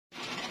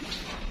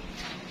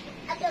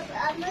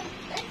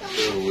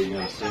So we're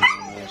going to sing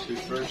two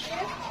first?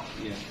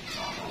 Yeah.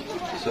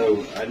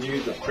 So I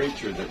knew the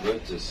preacher that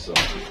wrote this song.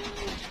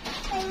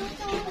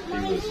 He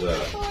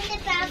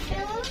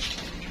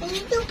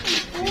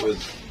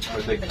was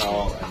what they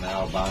call an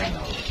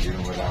albino. You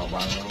know what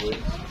albino is?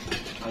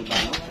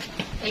 Albino?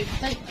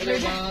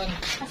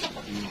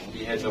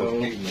 He had no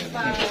pigment in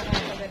his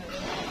skin.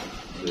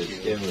 The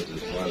skin was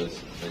as white as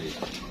the face.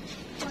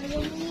 The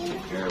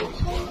hair was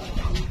white.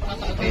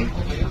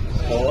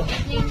 Oh.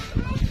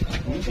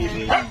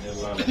 He had a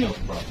lot of health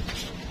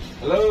problems.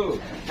 Hello!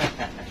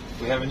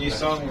 We have a new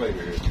song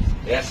later here.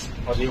 Yes,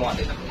 what do you want?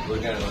 We're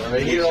going to learn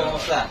Right here, these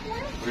almost songs. that.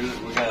 We're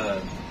going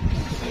to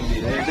sing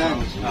these They're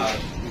done.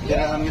 songs.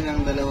 Kaya kami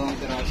ng dalawang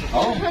piraso.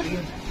 Oh.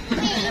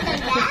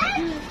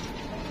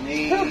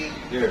 May...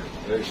 Here,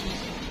 there she is.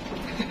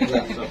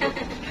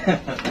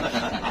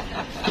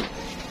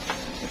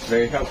 It's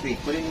very healthy.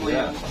 Kunin mo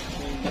Yeah. yan.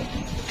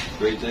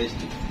 Very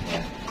tasty.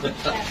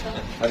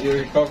 Have you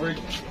recovered?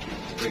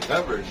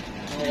 Recovered?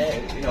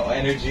 You know,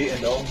 energy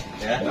and all.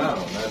 Yeah. No,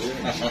 not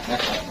really.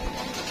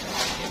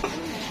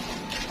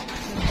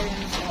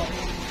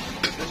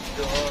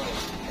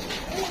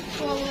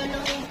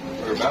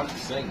 We're about to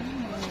sing.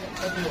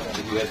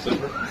 Did you have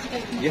supper?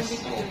 Yes.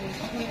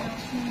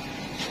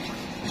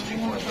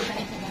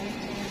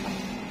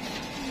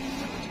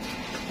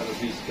 Have a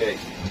piece of cake.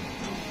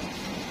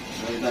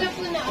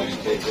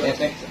 Yeah,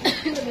 thanks.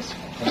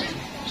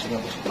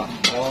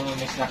 Oh,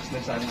 may snacks na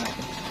sana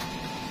natin.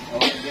 Oh,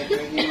 get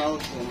your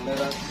hymnals and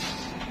let us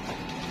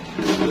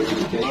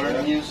learn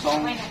a new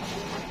song. Is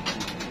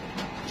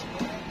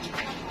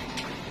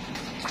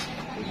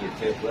your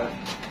cake left?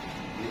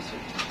 Yes, sir.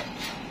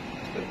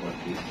 Take one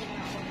piece.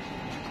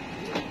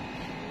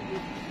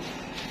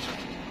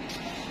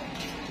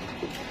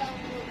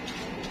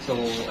 So,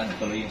 ano,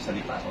 tuloy yung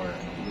salita or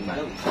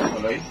ano?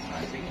 Tuloy?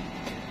 Ah, sige.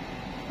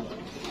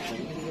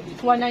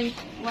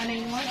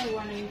 191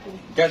 or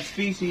 192?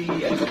 Gatsby si,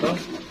 ano ba to?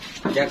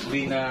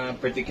 Gatsby na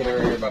particular,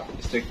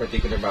 strict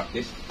particular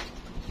Baptist?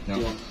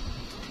 No? Yeah.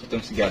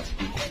 Itong si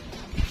Gatsby.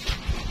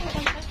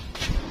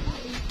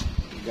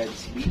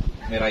 Godspeed.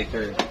 May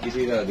writer. Is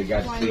he the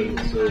Gatsby?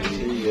 So is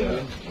he a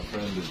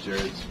friend of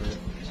Jared's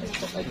friend?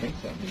 I think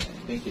so. I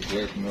think he's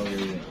very familiar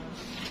with him.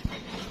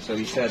 So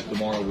he said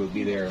tomorrow we'll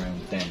be there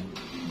around 10.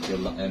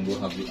 And we'll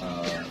have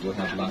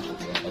lunch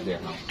at their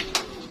house.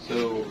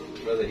 So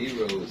Brother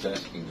Hero was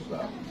asking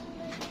about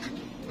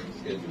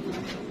schedule.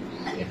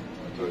 Yeah.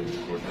 I told you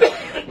before.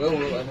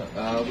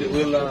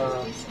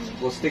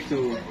 We'll stick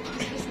to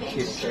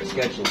his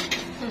schedule.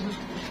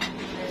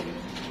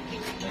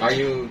 Are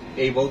you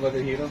able,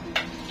 Brother Hero?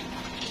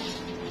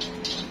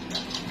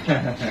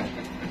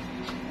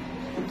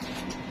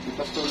 Si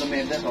Pastor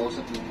Lameda,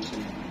 kausap mo mo siya.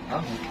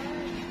 Ah.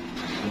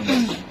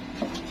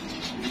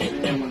 Gusto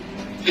niya kung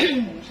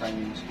saan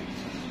yung space.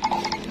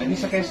 Ano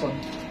sa Quezon?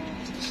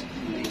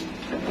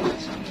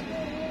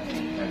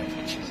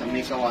 Sa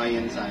may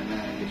kawayan sana,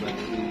 di ba?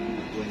 Yung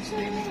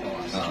Wednesday may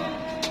kawayan.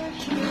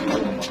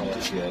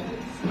 Makawas yan.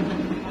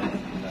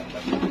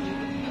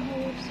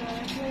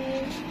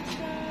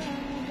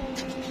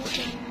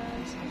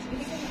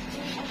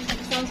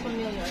 Sounds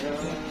familiar.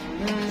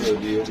 So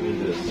do you want me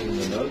to sing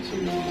the notes or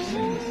do you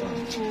sing the song?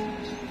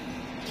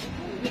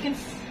 We can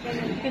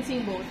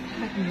sing both.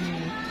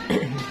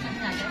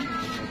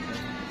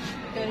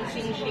 Can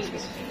sing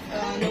shapes.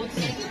 Notes.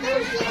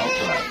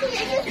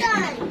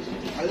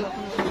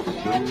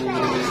 I'll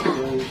try.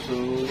 Do, so,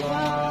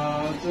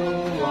 la, do,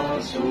 la,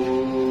 so,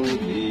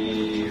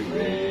 mi,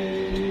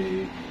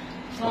 re.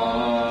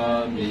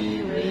 Fa,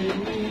 mi, re,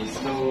 mi,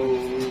 so.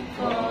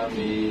 Fa,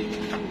 mi,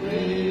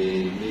 re,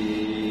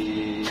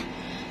 mi.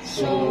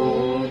 So,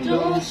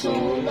 do, so,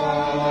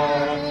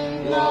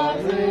 la,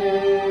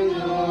 re,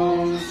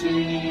 do, si.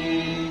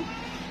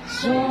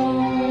 So,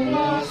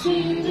 la,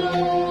 si, do,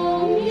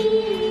 mi,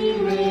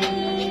 re,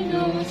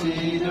 do, si,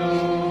 do.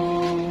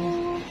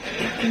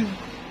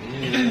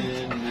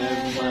 In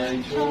my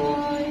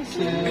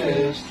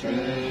choicest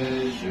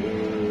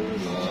treasure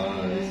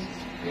lies.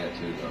 Yeah,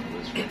 too,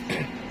 whisper.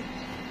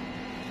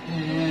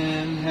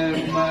 In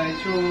Heav'n my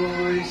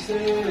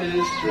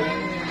choicest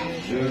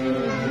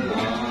treasure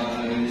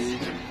lies.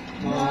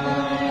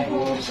 My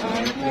hopes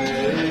are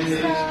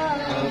placed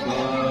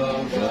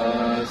above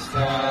the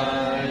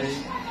skies.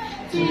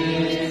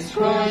 'Tis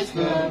Christ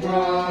the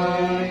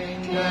bright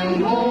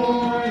and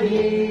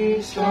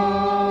morning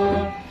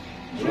star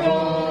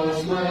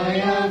draws my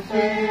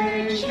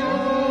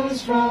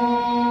affections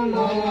from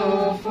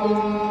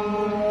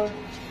afar.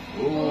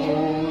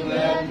 Oh,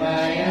 that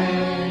my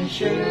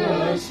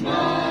anxious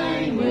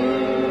mind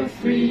were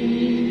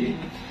free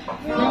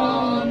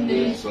from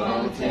this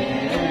foul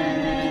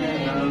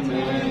tenement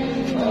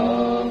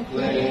of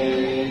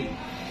clay,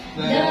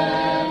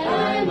 that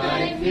I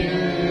might view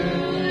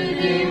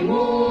the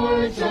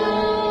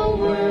immortal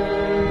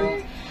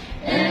world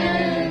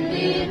and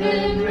live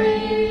and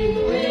reign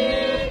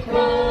with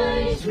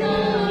Christ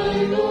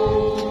my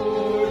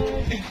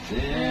Lord.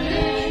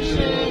 Then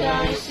should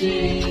I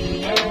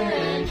see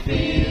and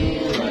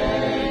feel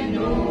and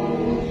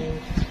know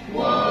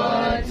what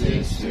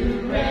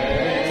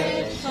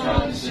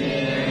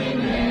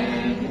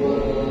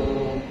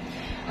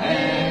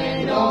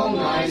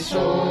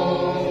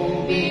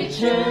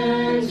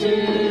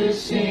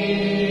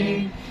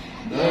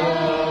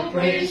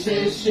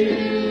praises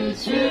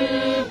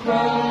to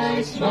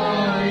Christ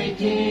my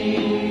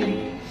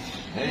King.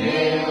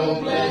 Hail,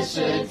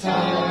 blessed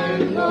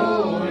time,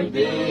 Lord,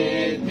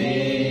 bid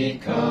me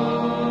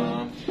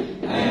come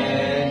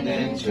and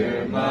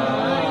enter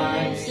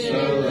my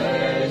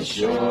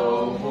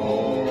celestial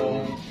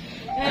home,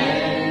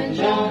 and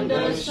drown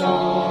the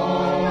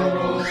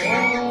sorrows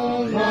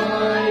on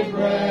my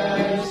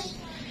breast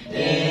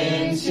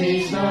in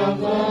seas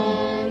of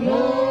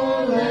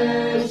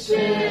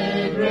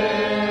unmolested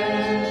rest.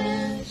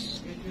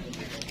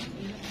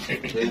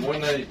 Psalm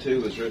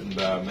 192 was written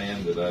by a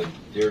man that I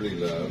dearly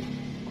love,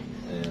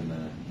 and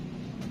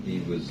he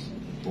was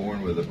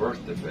born with a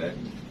birth defect,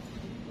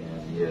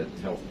 and he had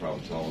health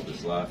problems all of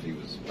his life. He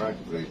was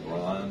practically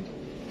blind,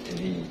 and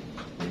he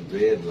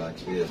read like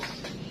this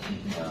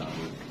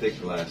with thick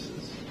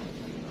glasses.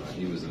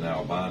 He was an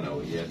albino.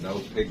 He had no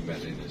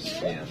pigment in his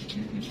skin,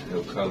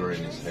 no color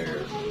in his hair.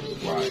 It was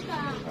white.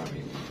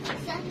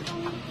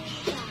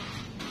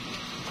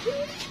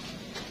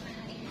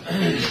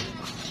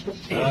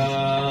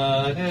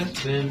 God has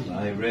been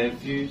my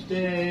refuge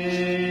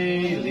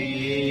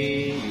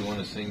daily. You want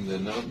to sing the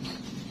notes?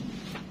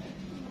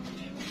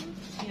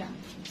 Yeah.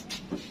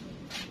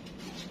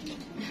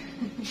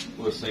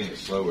 We'll sing it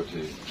slower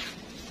too.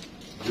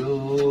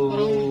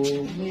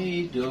 Do,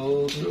 mi,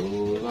 do,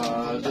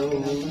 la, do,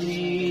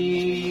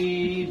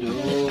 mi,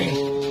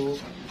 do.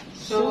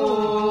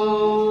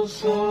 So,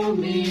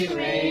 mi,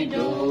 re,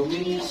 do,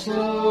 mi,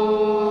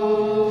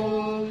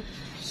 so.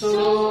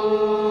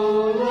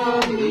 So, la,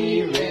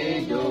 mi,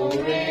 re, do,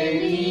 re,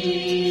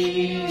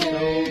 mi,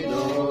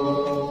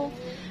 do.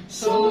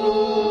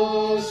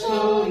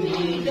 So,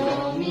 mi,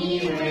 do,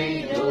 mi,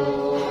 re, do.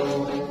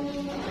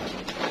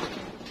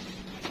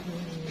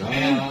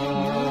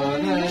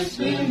 God has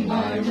been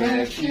my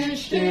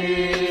refuge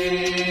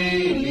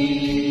daily.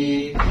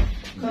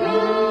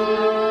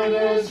 God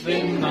has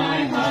been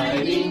my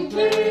hiding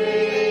place.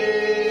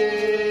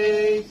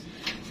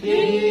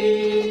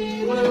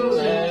 He will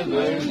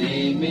ever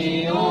lead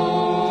me onward.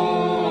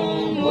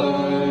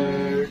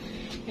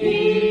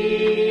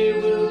 He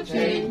will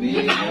take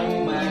me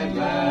home at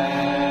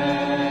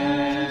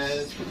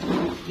last.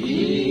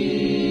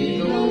 He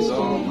knows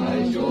all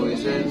my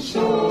joys and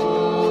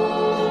sorrows.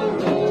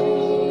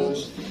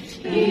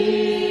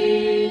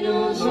 He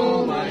knows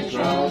all my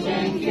trials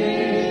and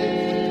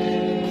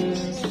cares.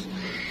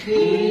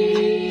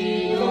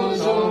 He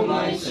knows all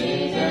my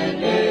sins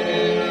and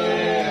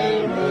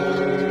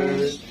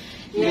errors.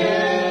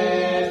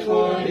 Yet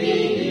for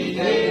me He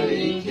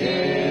daily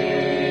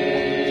cares.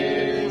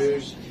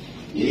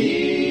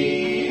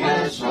 He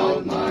has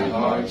taught my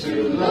heart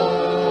to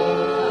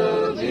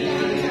love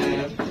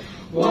Him.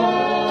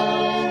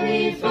 While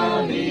He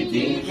found me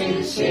deep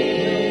in sin,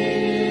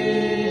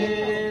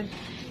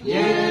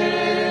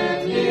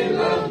 yet He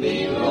loved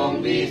me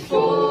long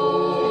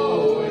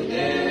before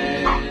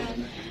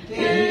then,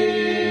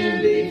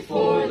 and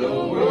before the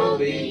world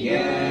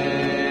began.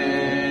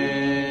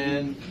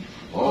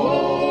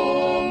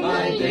 All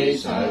my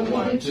days I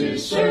want to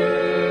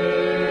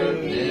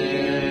serve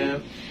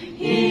Him.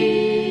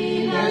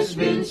 He has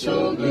been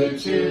so good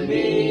to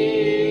me.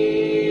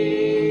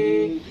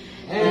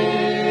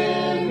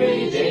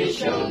 Every day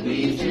shall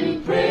be to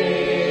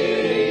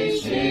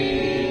praise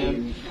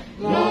Him,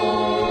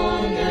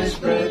 long as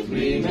breath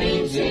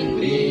remains in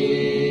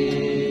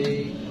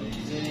me.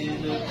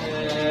 In the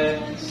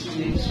past,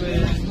 He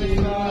swiftly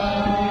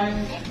by,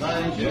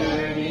 my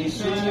journey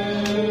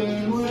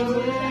soon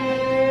will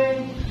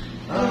end.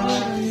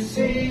 I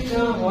seek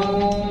a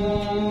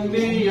home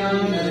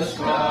beyond the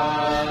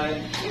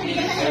sky,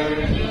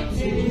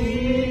 eternity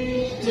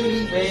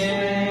to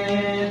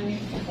spend.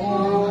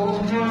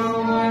 Oh,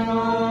 how I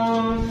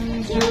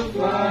long to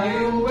fly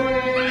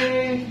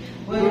away,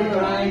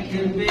 where I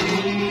can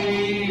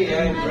be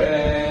at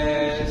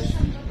rest,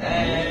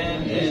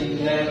 and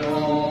in that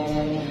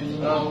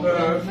home a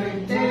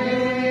perfect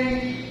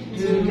day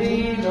to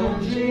lean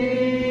on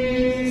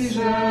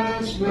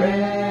Jesus'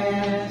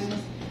 breast.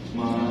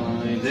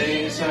 My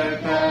days are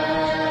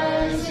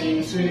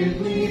passing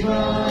swiftly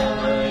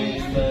by,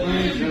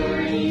 my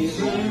journey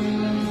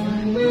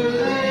soon will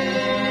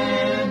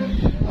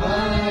end.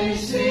 I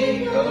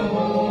seek a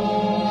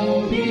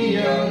home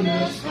beyond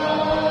the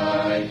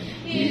sky,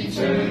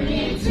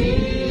 eternity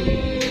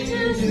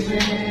to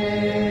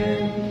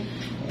spend.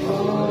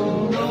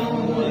 Oh,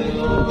 how I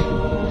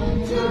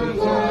long to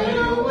fly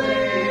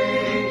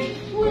away,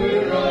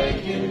 where I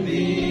can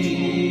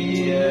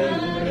be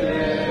at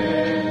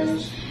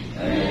rest,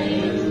 and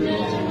in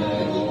that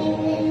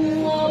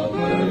home a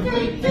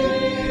perfect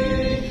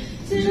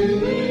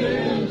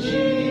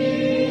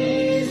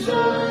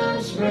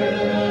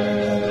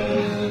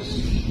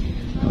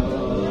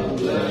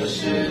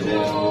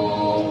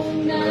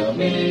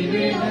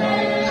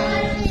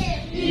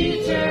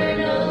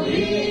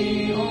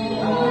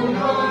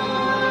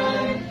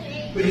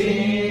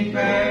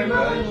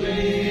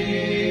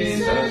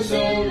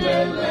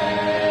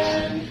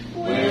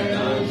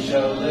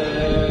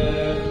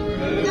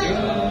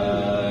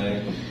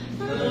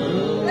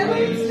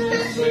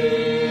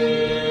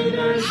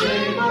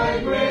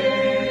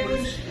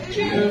grace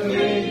to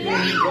faith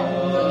and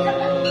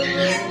love.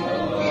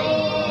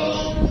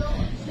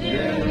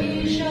 Then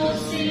we shall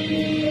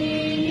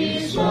see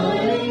His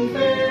smiling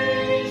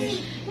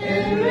face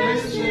and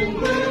rest in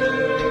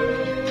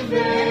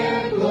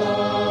perfect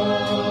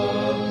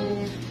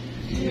love.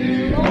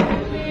 Your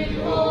holy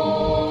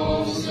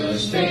hope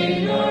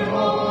sustain our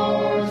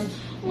hearts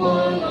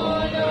while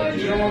on our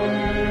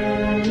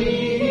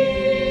journey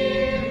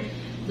here.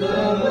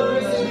 The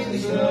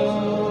blessings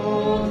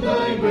of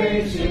Thy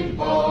grace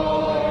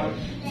impart,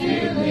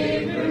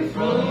 deliver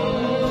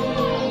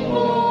from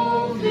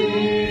all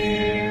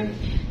fear.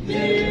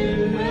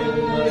 Then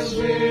when Life's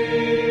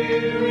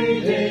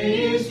weary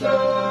day is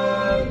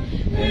done,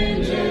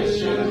 and death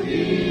shall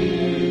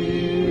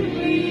be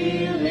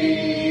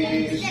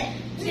released,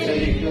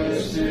 take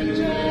us to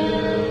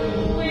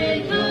dwell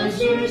with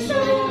God's your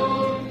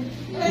song,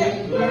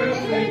 with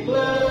perfect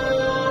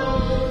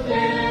love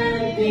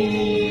and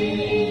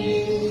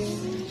peace.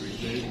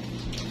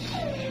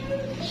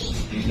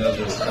 You know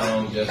the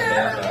song Just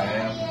As I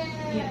Am?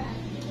 Yeah.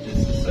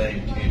 It's the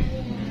same tune.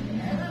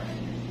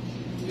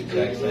 The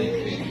exact same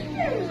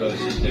tune. So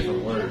it's just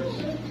different words.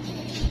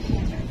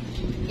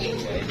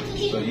 Okay?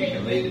 So you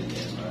can lead it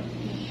then, right?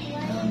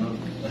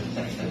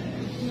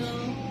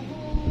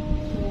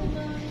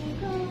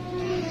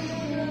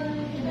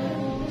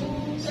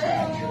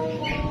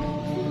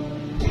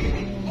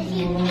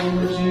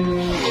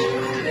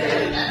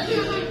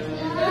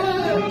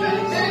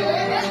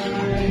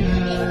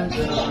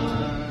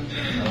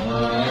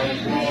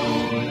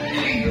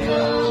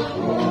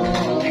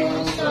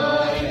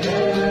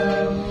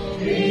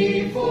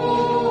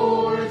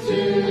 Before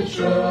to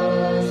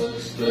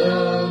trust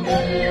the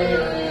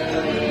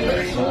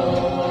merits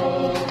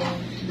of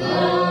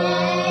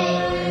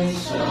Thy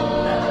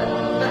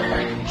Son.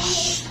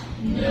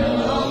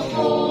 Now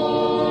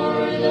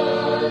for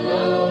the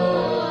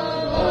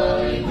love I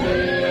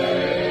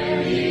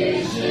bear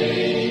His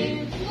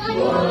name,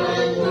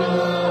 what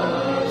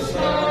must I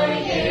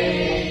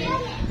gain?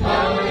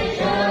 I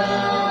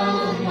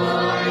count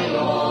my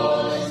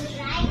loss,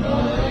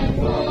 my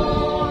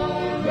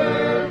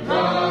former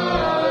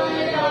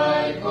pride I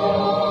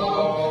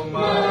call,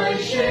 my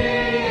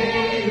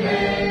shame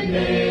and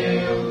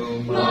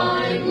nail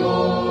my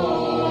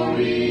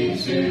glory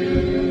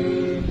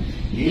to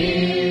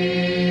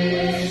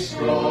His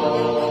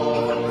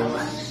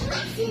cross.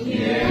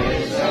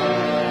 Yes,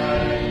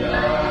 and I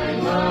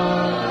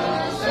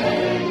must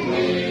and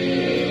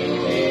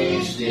will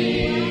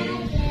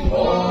esteem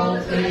all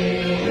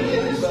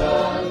things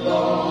but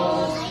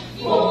lost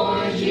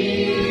for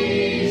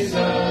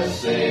Jesus'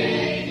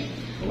 sake.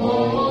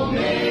 Oh,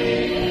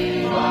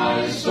 may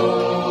my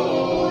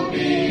soul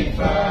be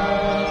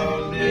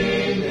found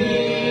in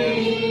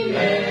Him,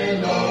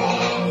 and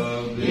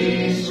all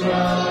His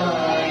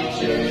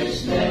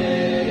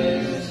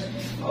righteousness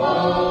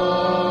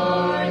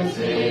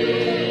partake.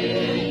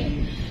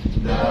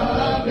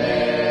 The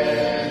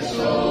best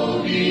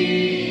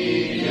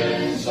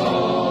obedience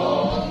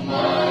of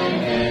my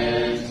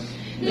hands,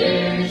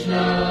 there's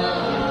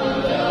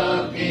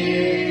none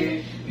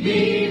appear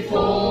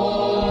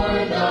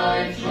before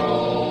Thy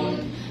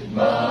throne,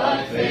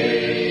 but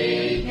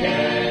faith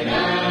can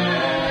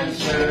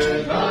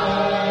answer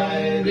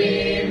Thy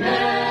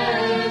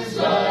demands,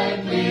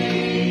 like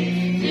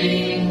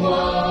pleading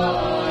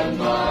what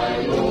my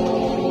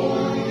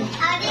Lord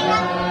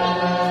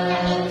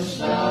has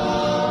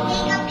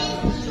done.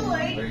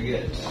 Very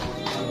good.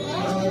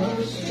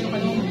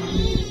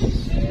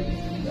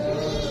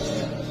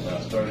 Now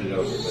start it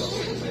over.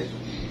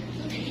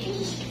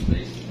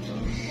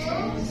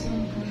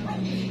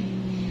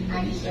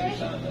 Same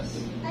time. That's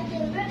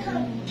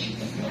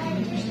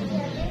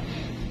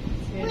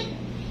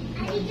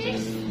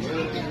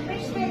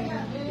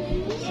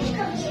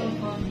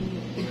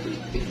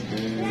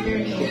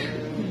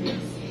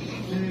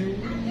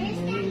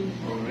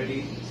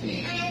already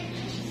seen.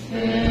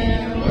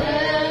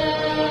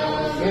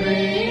 Farewell,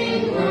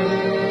 vain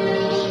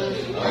world,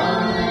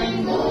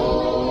 I'm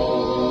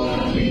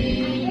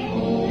going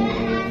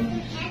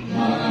home.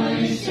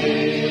 My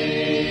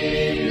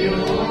Savior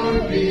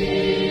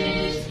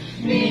bids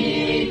me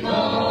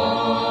come.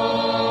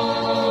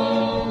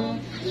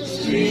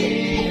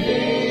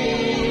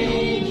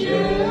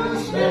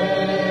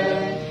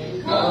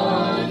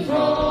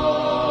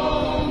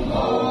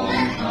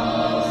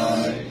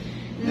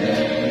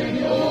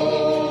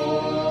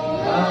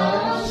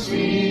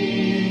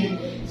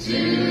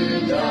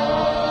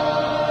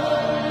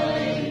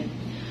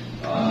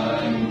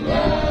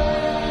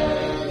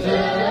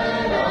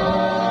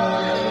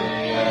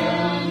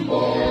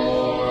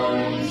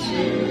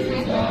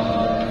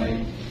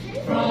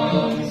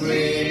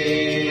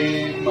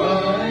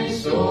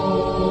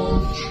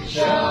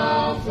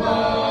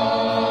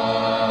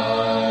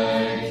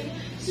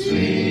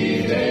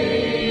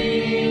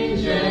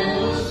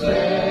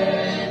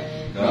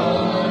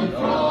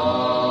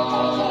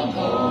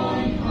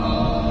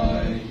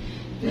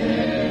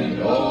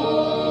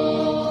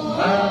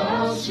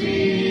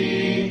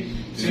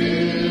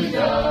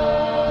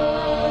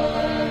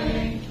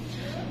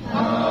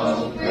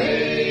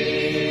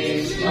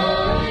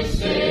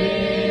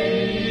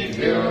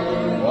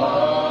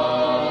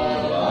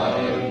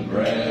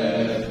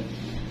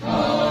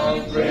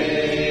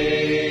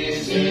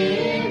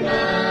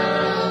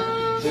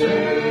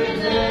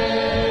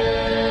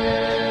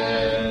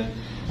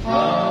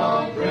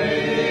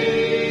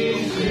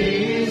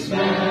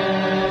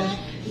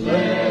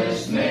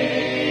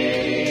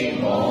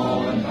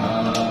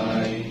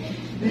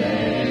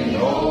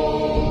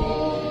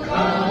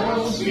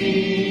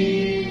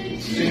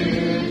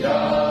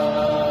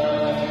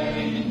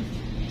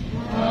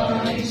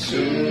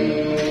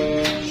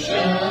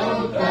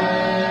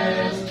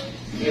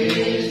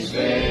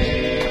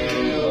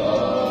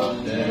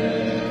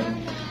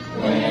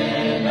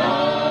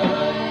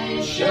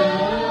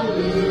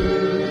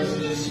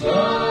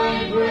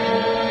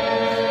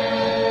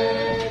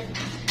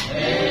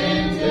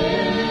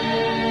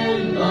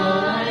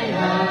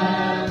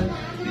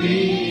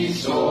 weary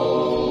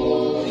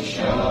soul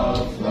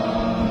shall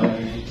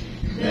fly,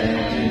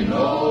 then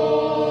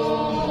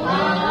oh,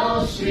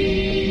 how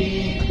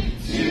sweet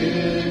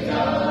to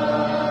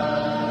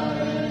die.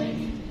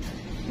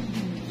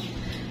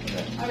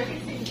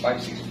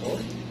 564.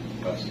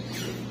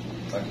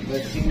 564.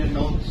 Let's sing the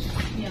notes.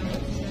 Yeah.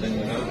 Sing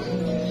the notes.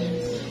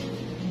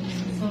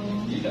 So,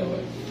 You know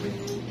it.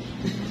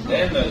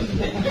 Dan knows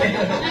it.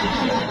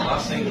 I'll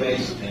sing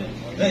bass with him.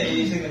 Hey,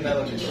 you sing the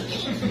melody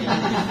first. Is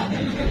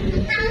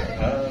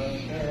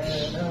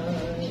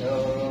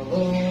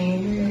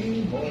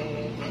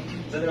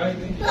that the right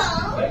thing?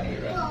 Exactly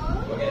right.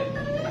 Go ahead.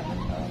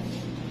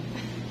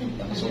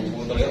 Nakasubo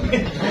talaga.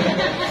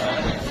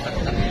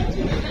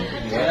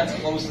 We're not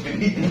supposed to be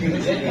meeting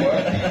this anymore.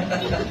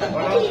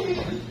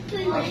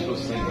 I'm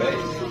supposed to sing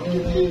bass.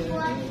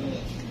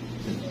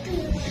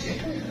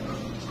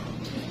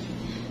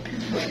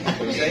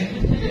 What you say?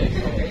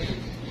 Okay.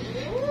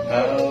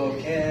 How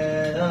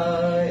can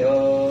I, a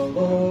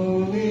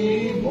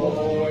lowly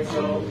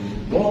mortal,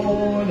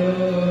 born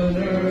on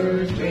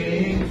earth,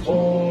 being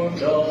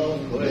formed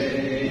of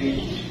clay,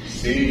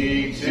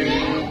 seek to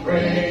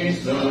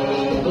praise the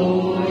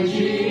Lord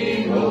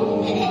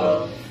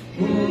Jehovah,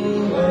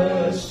 who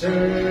has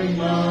turned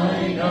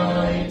my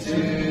night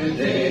to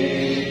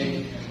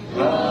day?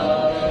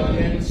 How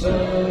can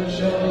such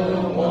a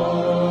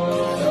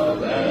one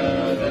of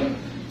Adam,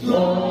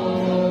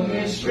 long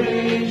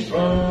estranged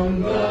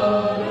from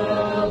God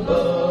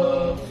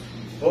above,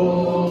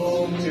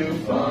 hope to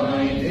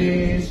find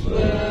His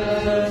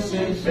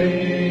blessed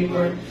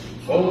favor,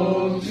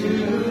 hope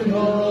to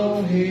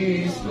know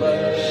His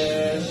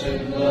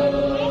blessed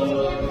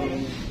love?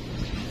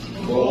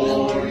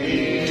 For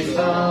His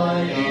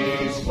eye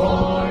is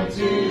far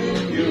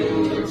too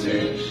pure to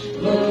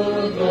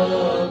look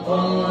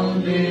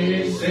upon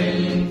this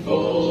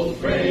sinful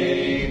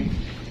frame.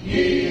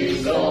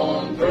 His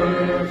own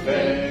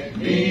perfect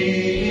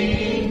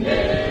being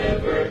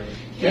never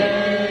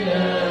can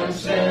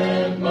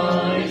accept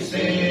my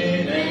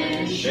sin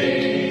and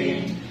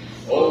shame.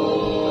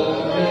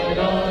 Oh, that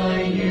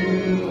I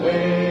knew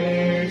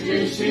where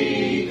to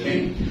seek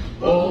Him.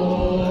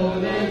 Oh,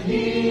 that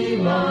He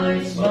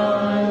might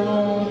smile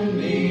on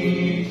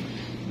me.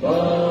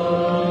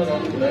 But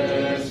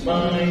unless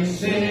my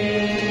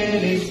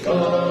sin is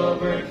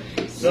covered,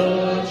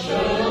 such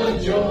a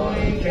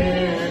joy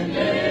can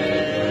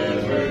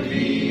never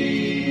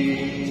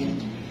be.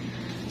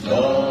 But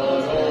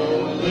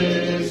oh,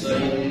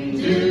 listen,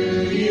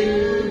 do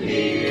you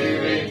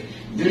hear it?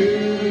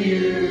 Do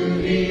you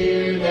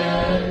hear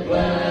that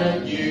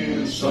glad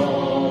new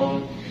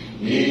song?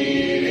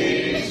 It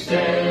is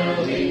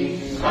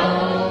telling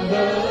how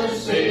the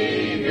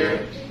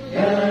Savior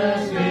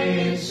has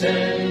been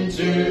sent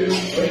to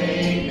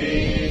claim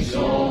His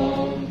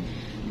own.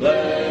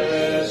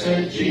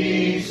 Blessed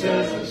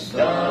Jesus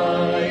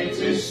died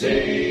to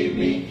save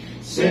me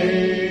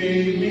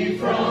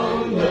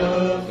from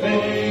the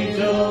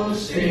fatal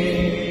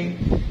sting.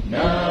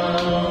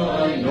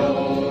 Now I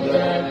know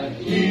that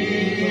He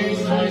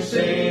is my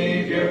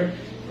Savior.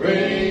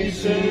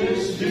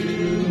 Praises to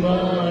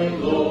my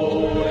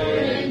Lord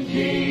and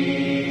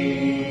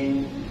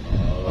King.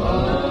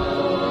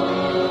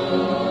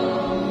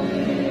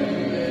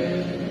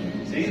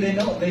 Amen. See, they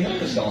know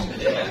the song.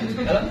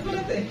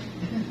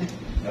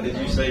 Now, did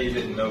you say you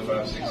didn't know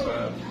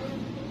 565?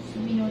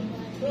 we know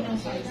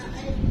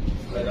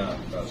 564. Lay down,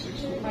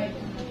 564.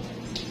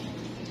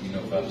 You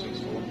know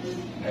 564?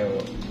 I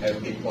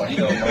will keep quiet. You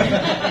know,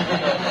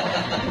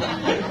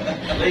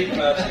 leave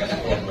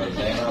 564, brother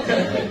Dan. I'll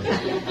tell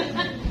you.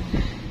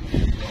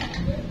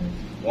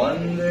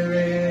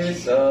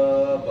 Wondrous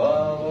above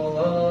all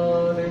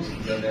others.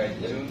 Is that the right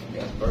tune?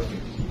 Yeah,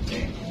 perfect.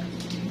 Okay.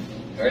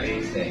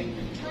 Ready? Sing.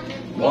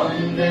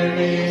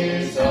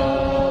 Wondrous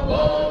above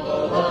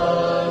all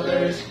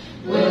others,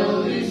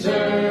 well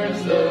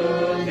deserves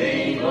the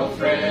name of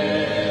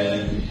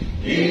friend.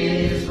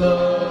 His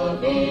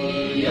love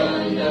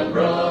beyond the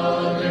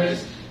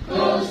brothers,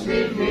 close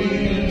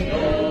between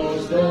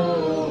knows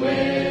no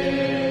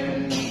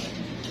end.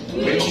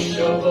 Which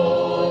of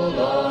all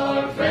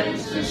our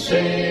friends to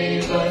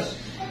save us,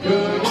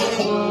 good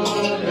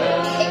would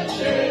have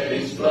shed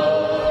His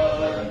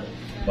blood,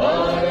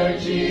 but our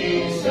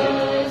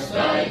Jesus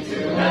died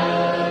to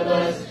have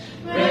us,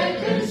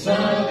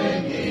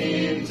 reconciling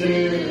Him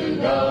to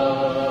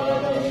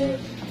God.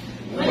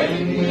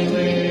 When we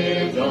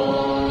lived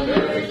on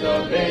earth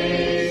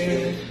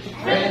abased,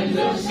 friends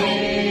of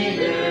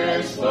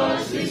Saviors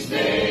was His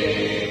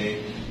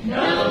day.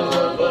 Now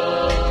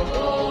above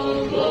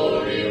all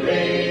glory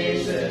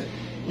raised,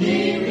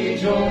 He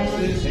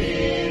rejoices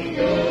in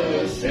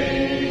the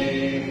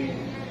same.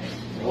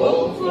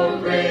 Oh, for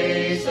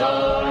grace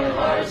our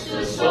hearts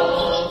to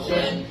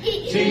soften,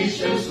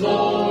 teach us,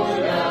 Lord,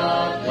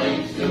 at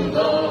length to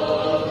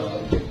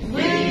love.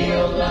 We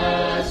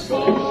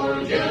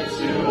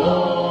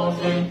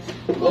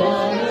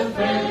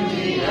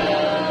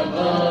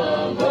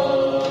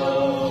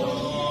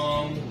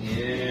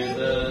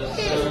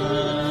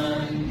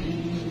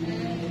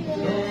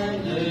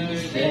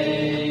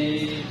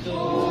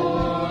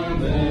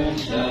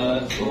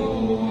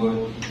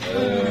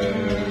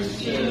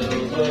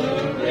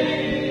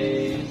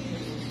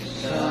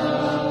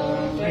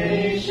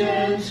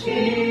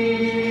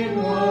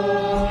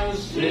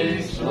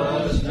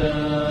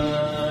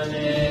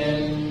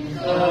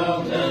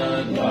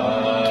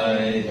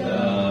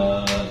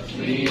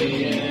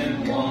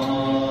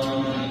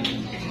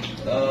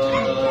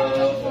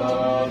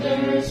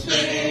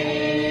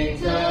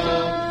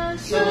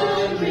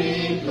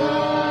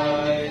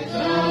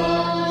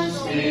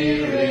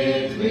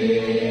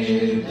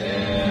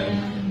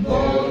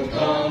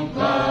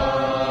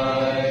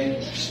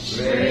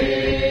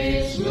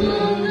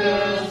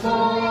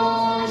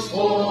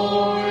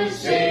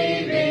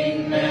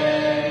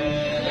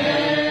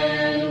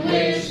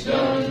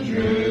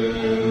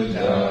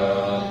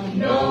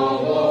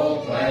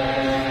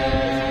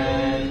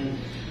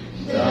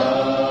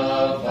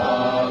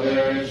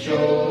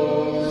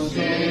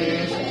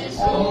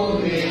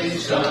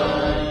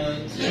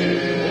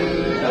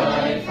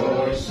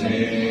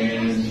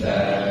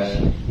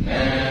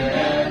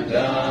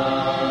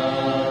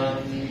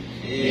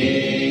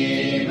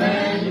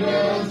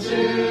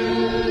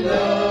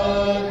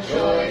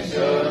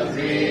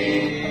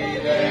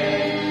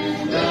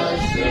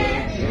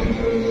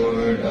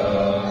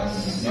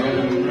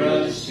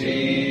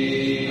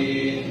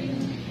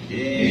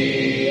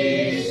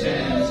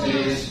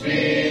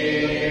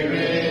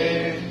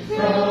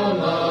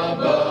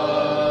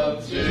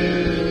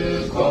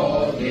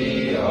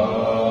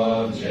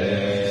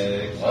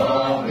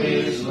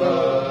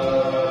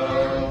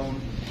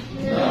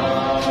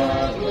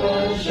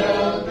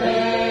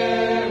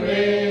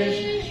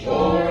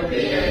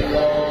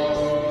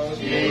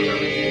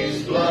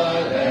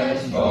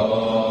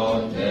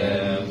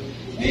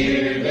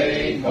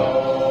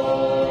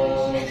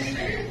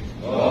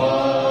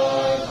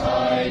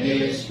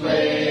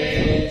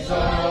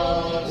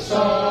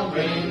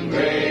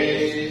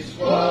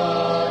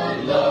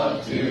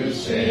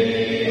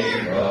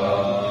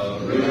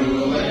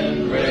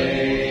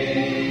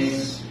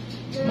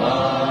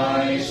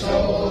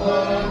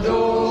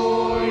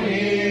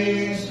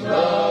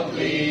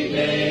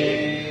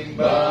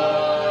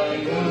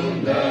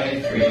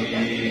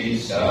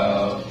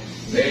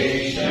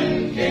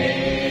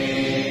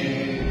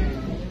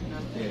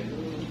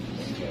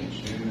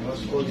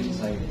cold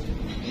inside.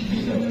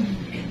 So,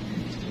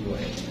 go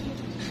ahead.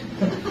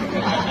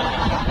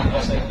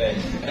 That's like that.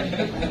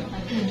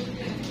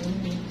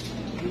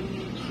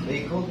 They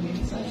called me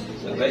inside.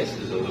 The bass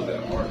is a little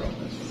bit hard on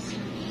this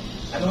one.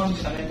 I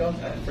don't,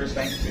 first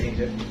time saying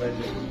that, but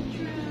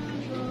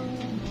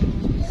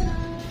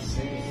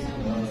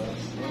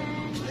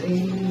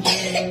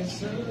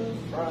Angels of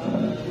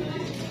pride,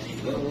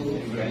 though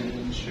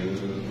friends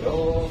should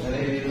all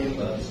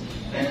fail us,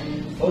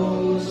 and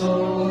foes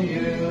all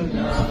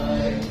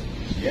unite,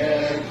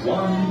 yet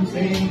one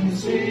thing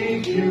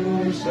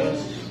secures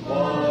us,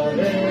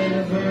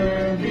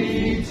 whatever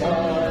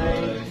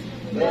betide,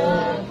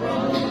 the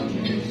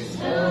promise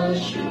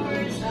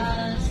assures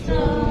us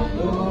the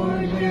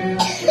Lord will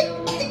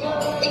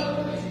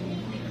provide.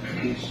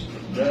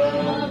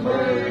 The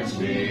birds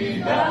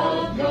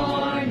without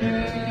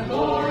garner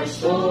or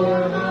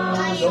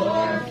storehouse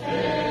or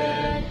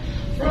fed,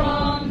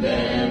 from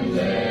them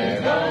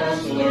let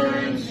us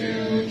learn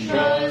to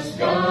trust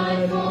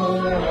God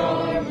for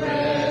our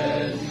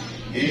bread.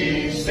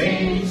 His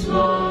saints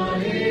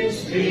what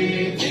is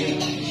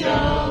fitting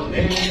shall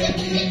never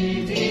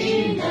be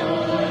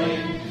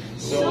denied,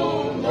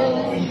 so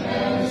long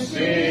as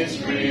it's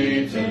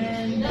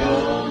written,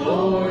 the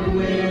Lord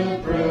will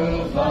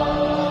provide.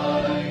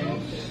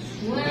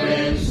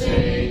 When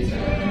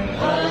Satan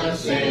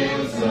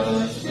assails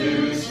us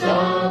to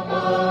stop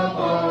up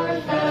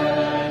our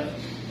path,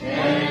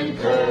 and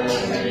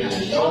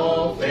courage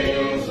all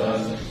fails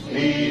us,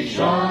 we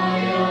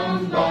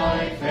triumph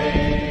by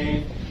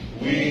faith.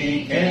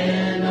 We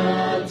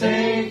cannot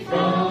take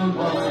from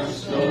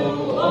us,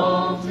 though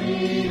all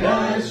fleet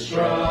and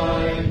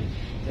strive.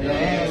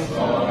 There's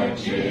far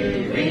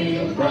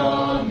cheering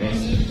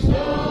promise,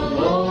 the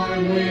Lord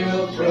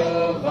will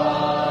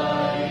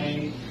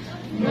provide.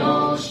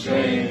 No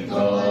strength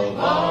of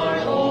our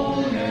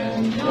own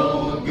and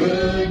no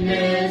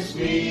goodness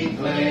we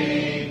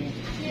claim,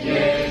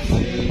 yet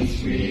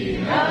since we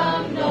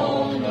have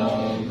known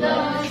of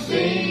the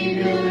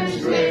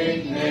Savior's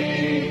great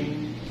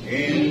name,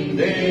 in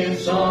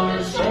this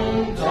our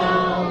strong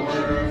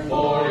tower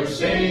for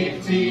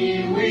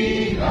safety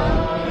we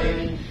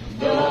hide.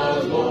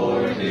 The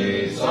Lord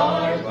is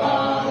our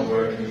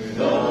power,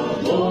 the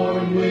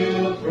Lord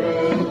will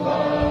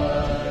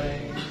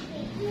provide.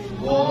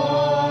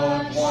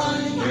 What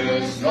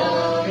wondrous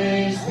love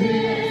is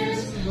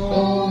this,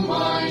 oh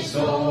my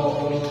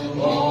soul,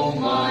 oh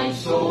my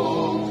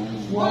soul.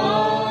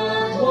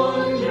 What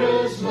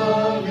wondrous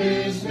love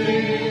is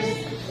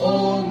this,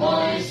 oh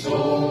my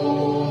soul.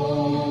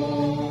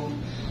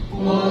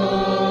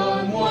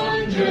 What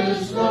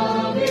wondrous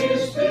love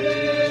is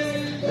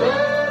this,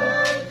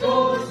 that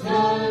caused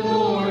the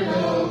Lord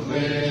of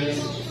bliss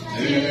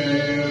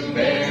to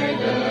bear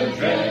the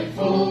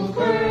dreadful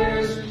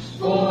curse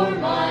for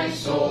my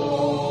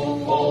soul,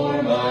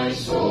 for my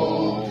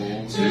soul,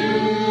 to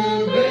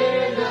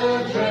bear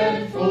the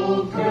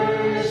dreadful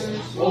curse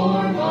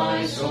for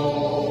my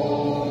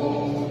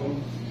soul.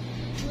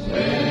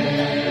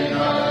 When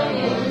I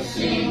was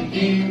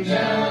sinking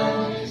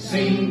down,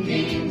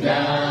 sinking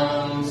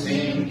down,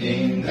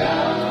 sinking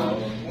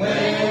down,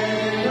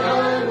 when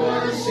I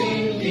was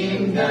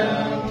sinking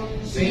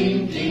down,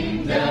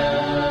 sinking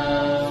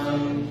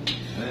down,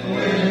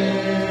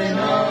 when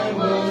I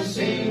was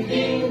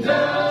sinking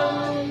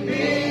down,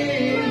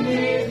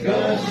 beneath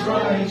God's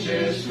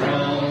righteous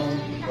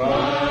round,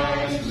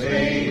 Christ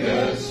laid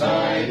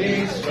aside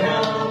his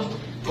crown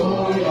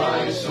for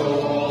my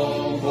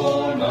soul,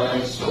 for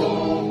my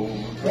soul.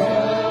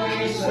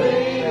 Christ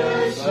laid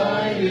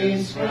aside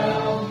his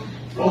crown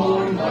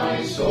for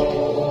my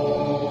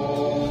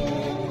soul.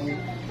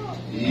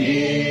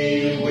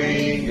 Ye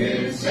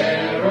winged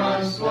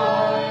seraphs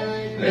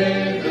fly,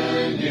 bear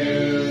the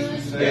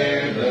news,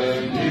 bear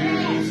the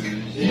news.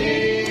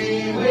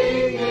 Ye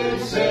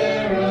winged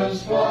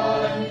seraphs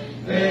fly,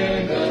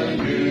 bear the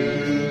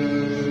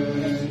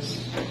news.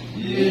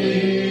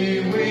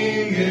 Ye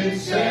winged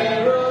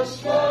seraphs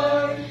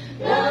fly,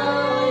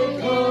 like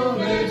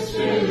comets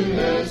to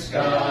the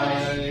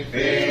sky,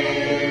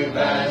 fill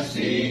vast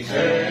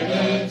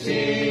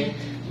eternity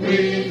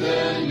with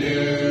the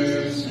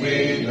news,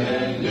 with the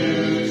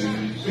news.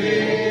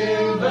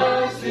 Fill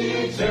vast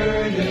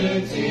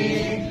eternity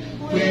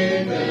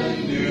with the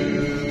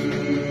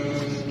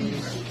news.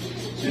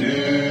 To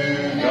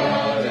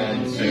God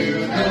and to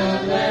the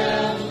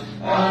Lamb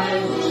I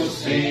will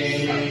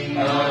sing, I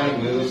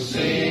will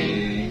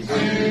sing.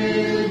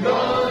 To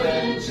God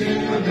and to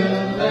the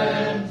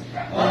Lamb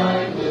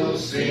I will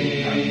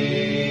sing.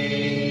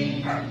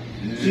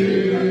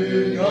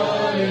 To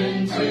God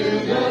and to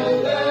the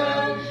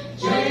Lamb,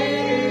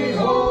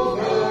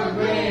 Jehovah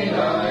great I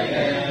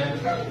am.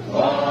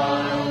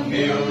 While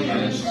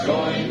millions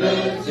join the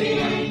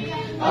team,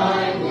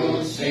 I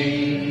will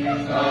sing,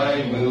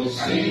 I will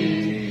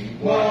sing.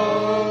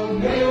 While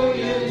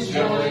millions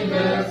join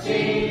the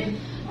team,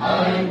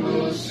 I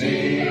will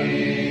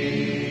sing.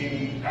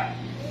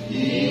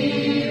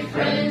 Ye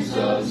friends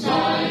of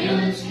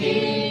Zion's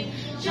King,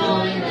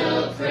 join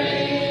the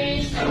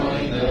praise,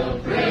 join the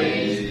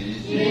praise.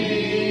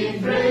 Ye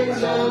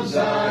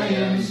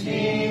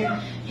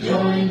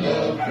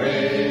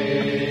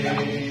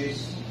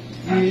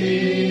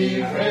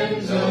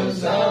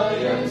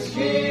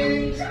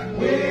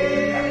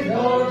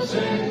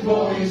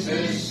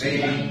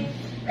sing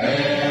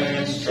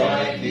and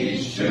strike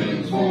these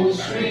tuneful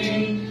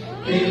strings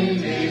in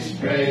this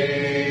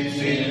praise,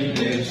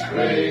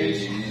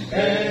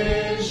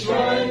 and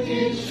strike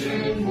these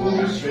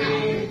tuneful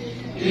strings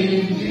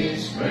in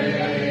this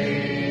praise.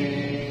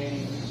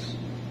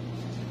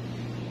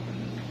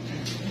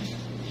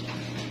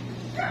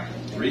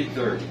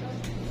 3:30.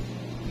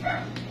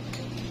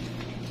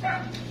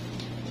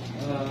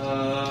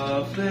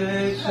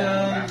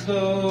 Afflictions,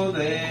 though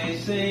they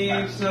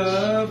seem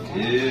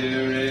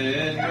severe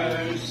in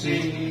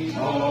mercy,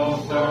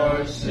 oft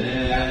are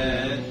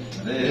sent.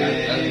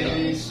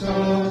 They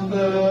saw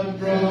the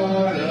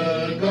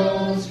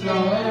prodigal's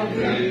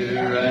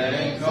career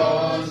and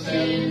caused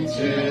him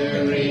to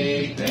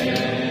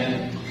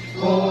repent.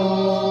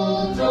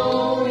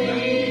 Although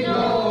he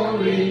no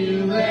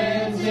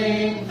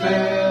relenting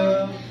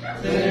fell,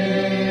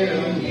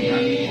 till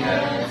he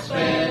had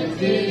spent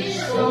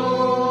his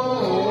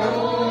store,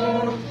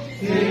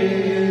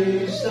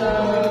 his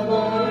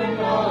stubborn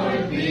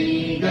heart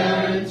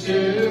began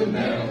to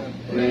melt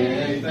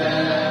with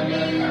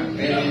famine,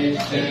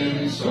 pitched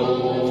him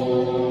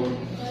sore.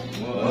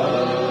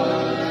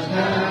 What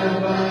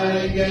have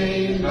I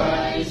gained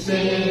by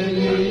sin,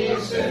 he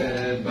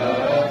said,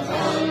 but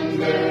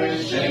hunger,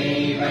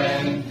 shame,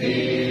 and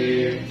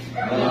fear.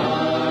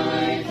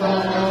 My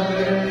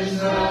Father's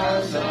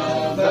house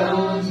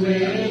abounds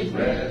with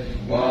bread,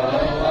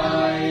 while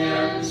I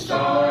am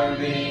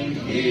starving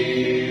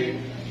here.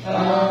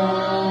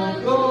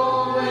 I'll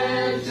go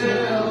and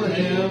tell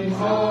him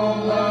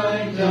all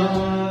I've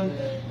done,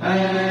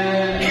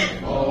 and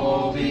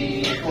fall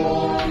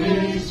before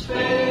his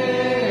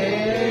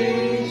face.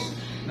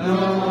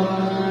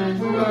 Not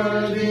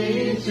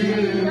worthy to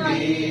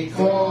be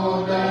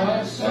called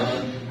a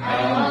son,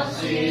 I'll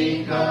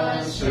seek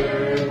a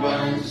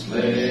servant's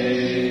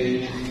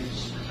place.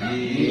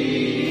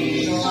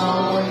 He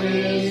saw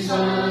his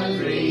son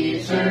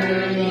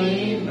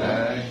returning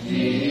back,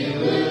 he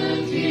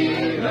looked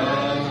here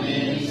on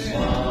his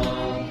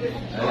mom,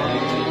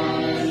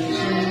 and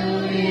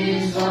threw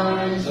his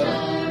arms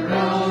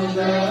around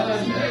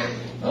the neck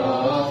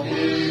of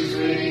his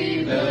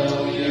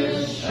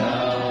rebellious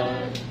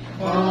child.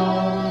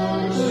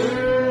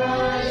 Father,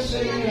 I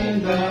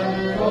sinned,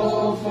 but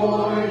oh,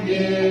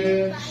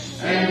 forgive.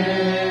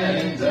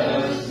 And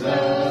does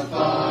the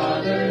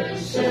Father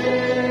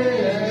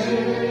say,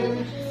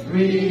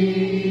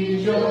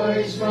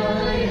 rejoice,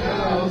 my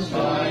house,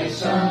 my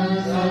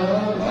sons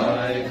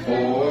alive,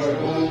 for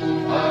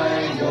whom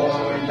I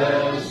mourn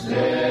as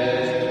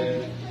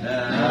dead.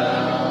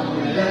 Now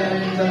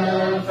let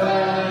the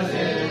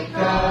fatted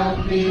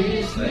cock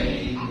be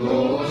slain,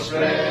 go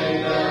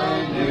spread the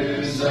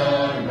news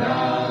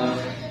around.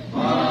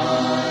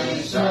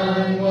 My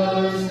son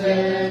was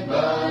dead,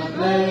 but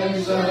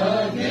lives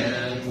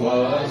again,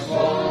 was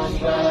lost,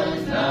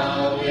 but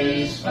now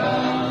is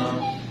found.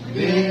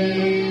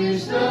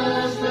 This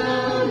does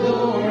the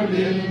Lord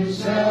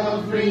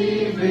himself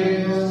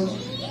reveal,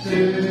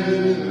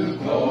 to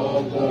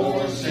call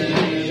poor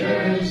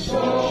sinners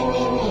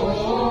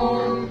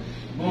home.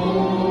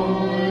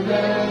 More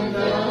than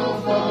the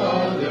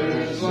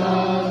Father's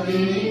love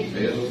he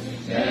feels,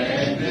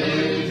 and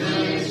bid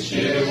his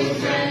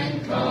children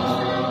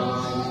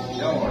come.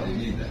 Y'all already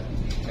need that.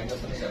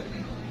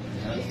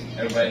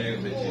 Everybody knew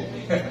but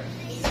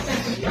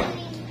you.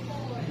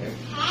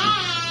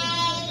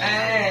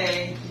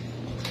 Hey!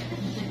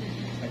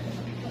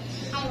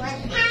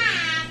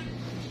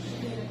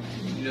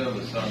 You know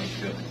the song is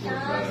just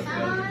right up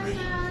down the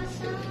bridge.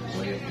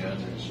 Way up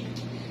yonder.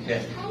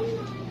 Yes.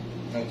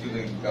 Now to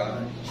the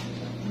God.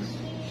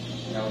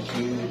 Now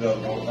to the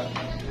Lord.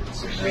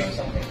 Sing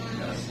something.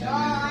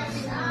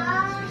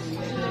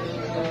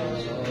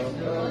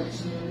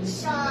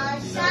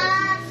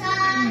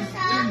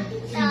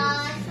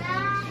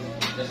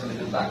 Just a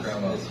little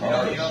background of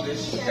you know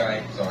this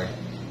guy, sorry,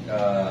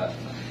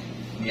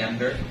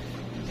 Neander.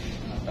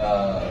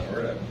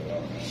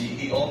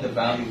 He owned the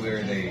valley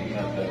where they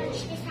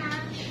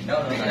no,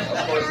 of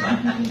course not.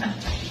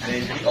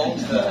 He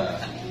owns the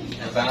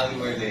valley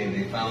where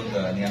they found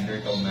the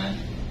Neanderthal man.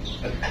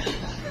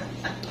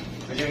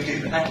 Would you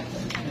believe that?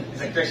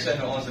 He's a Christian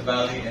who owns the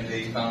valley, and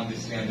they found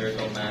this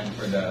Neanderthal man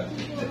for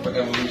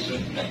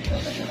evolution.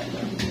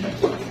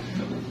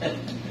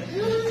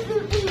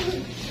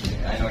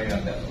 I know you're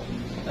not that old.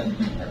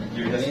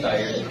 You're just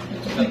tired.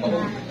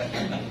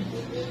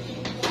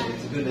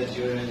 It's good that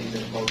you're in the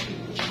culture.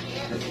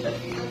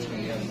 We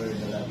have heard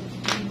a lot.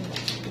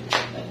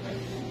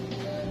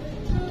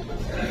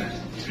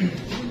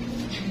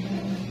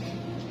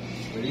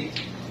 Ready?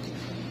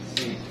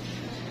 See.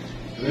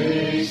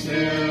 Praise to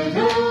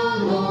the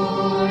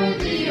Lord,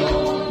 the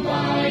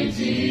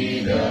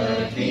Almighty,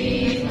 the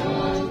King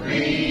of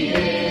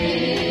creation.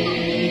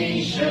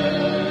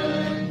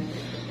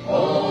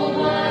 Oh,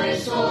 my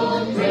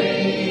soul,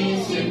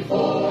 praise him,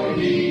 for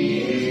he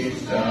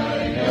is thy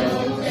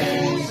help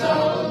and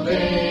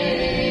salvation.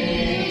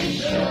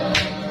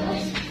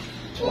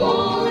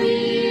 Oh,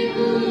 ye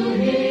who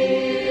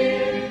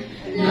hear,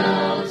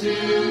 now to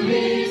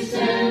his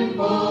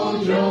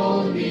temple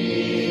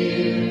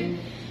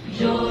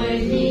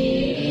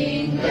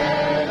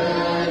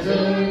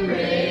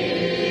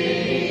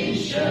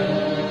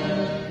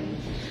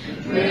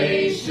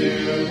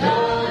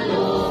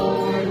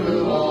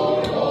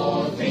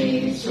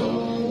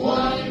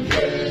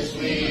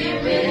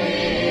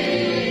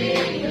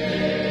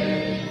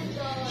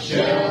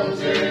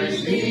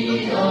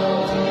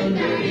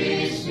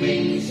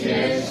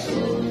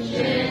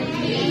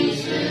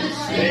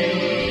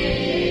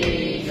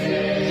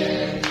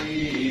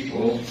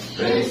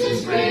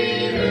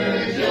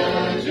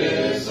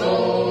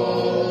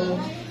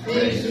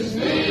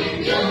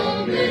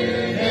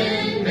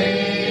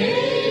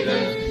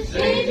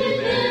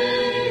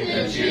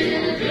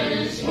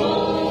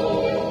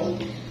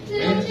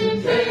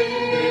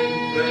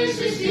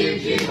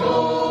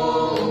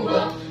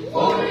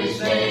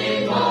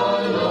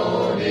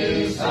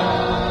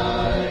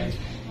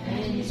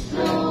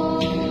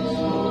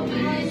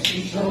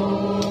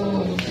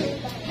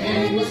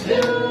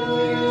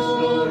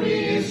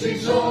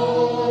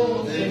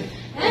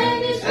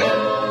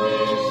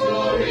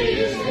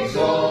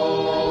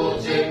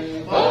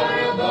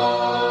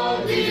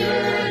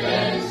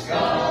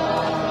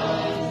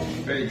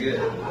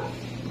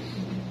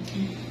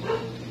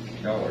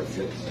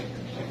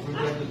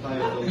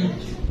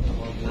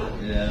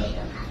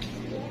Yeah.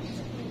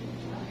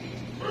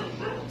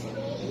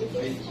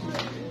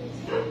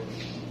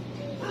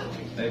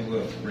 They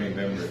will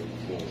remember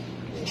it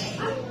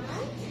before.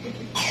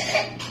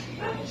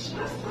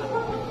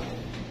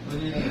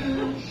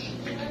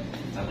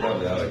 I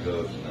probably ought to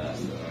go tonight,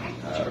 but I'm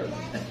tired.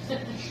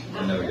 I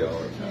know y'all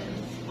are tired.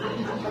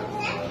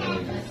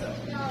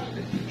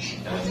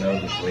 I know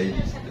the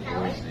ladies, the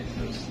boys need to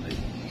go to sleep.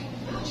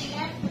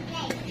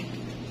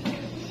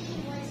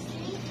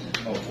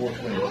 Oh,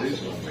 422 is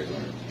when we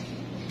learn.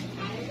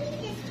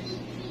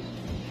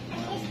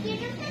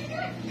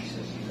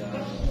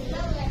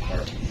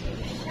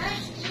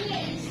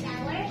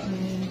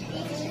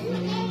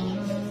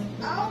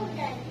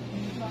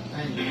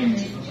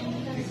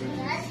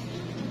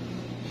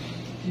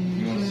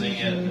 You want to sing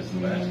it? It's the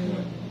last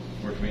one.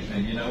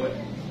 422, you know it?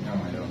 No,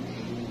 I don't.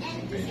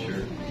 Are you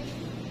sure?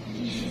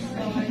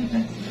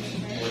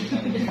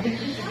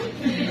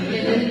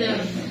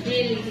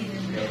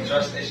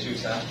 Trust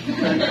issues, huh?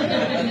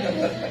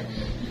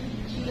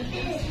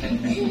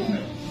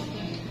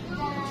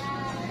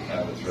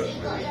 I would trust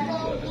really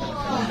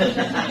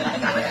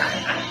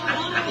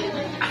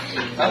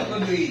How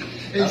could we?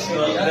 It's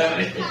not that.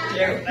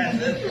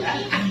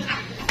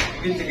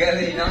 We're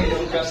together, you know, you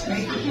don't trust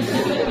me.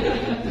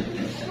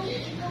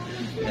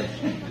 You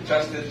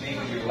trusted me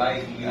with your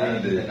life, and you I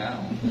did do. it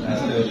now. I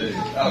still do.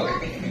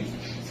 Okay.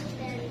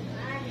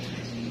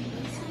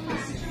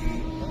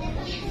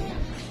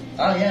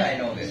 Oh yeah, I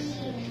know this.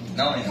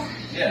 No, I know.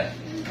 Yeah.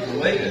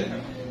 Related.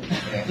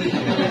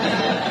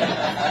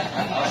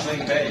 Yeah. I'll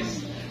sing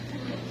bass.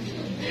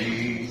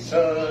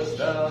 Jesus,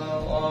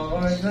 thou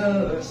art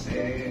the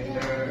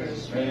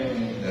sinner's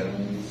friend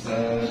and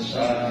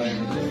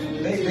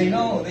sunshine. They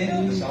know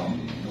the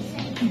song.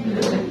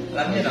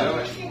 Let me know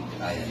it.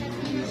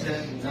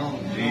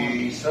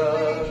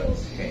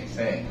 Jesus, okay,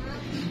 say.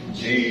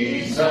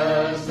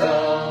 Jesus,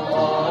 thou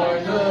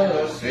art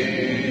the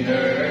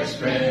sinner's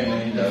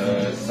friend,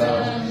 the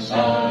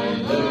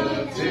sunshine,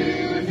 look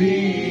to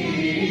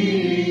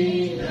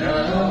thee.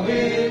 Now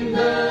in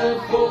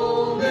the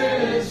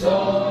fullness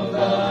of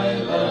thy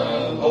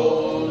love,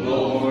 O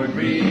Lord,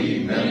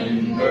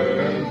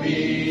 remember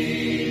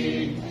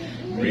me.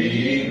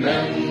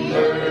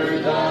 Remember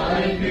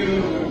thy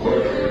pure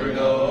word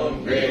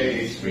of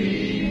grace.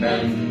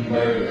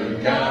 Remember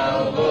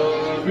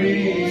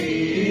Calvary.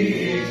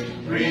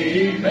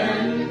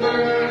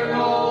 Remember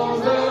all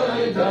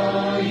the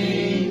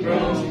dying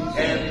groans,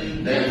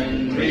 and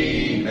then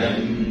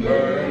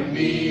remember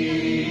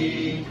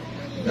me.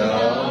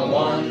 The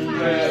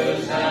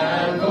wondrous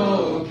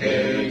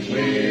advocate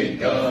with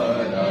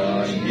God,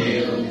 I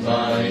yield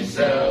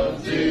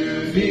myself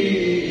to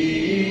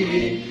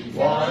thee.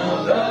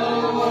 While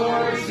thou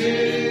art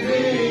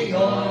sitting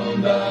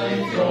on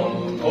thy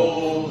throne,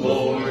 O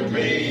Lord,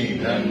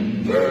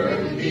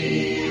 remember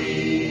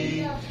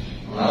me.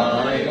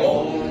 I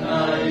own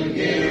I'm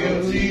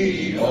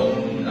guilty,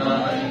 own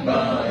I'm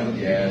bound,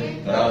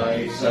 yet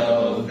thy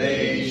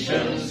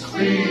salvation's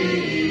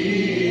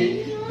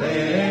free.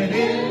 Then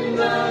in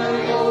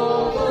thy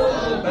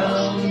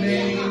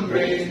all-abounding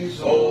grace,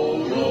 O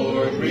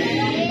Lord,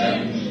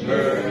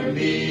 remember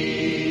me.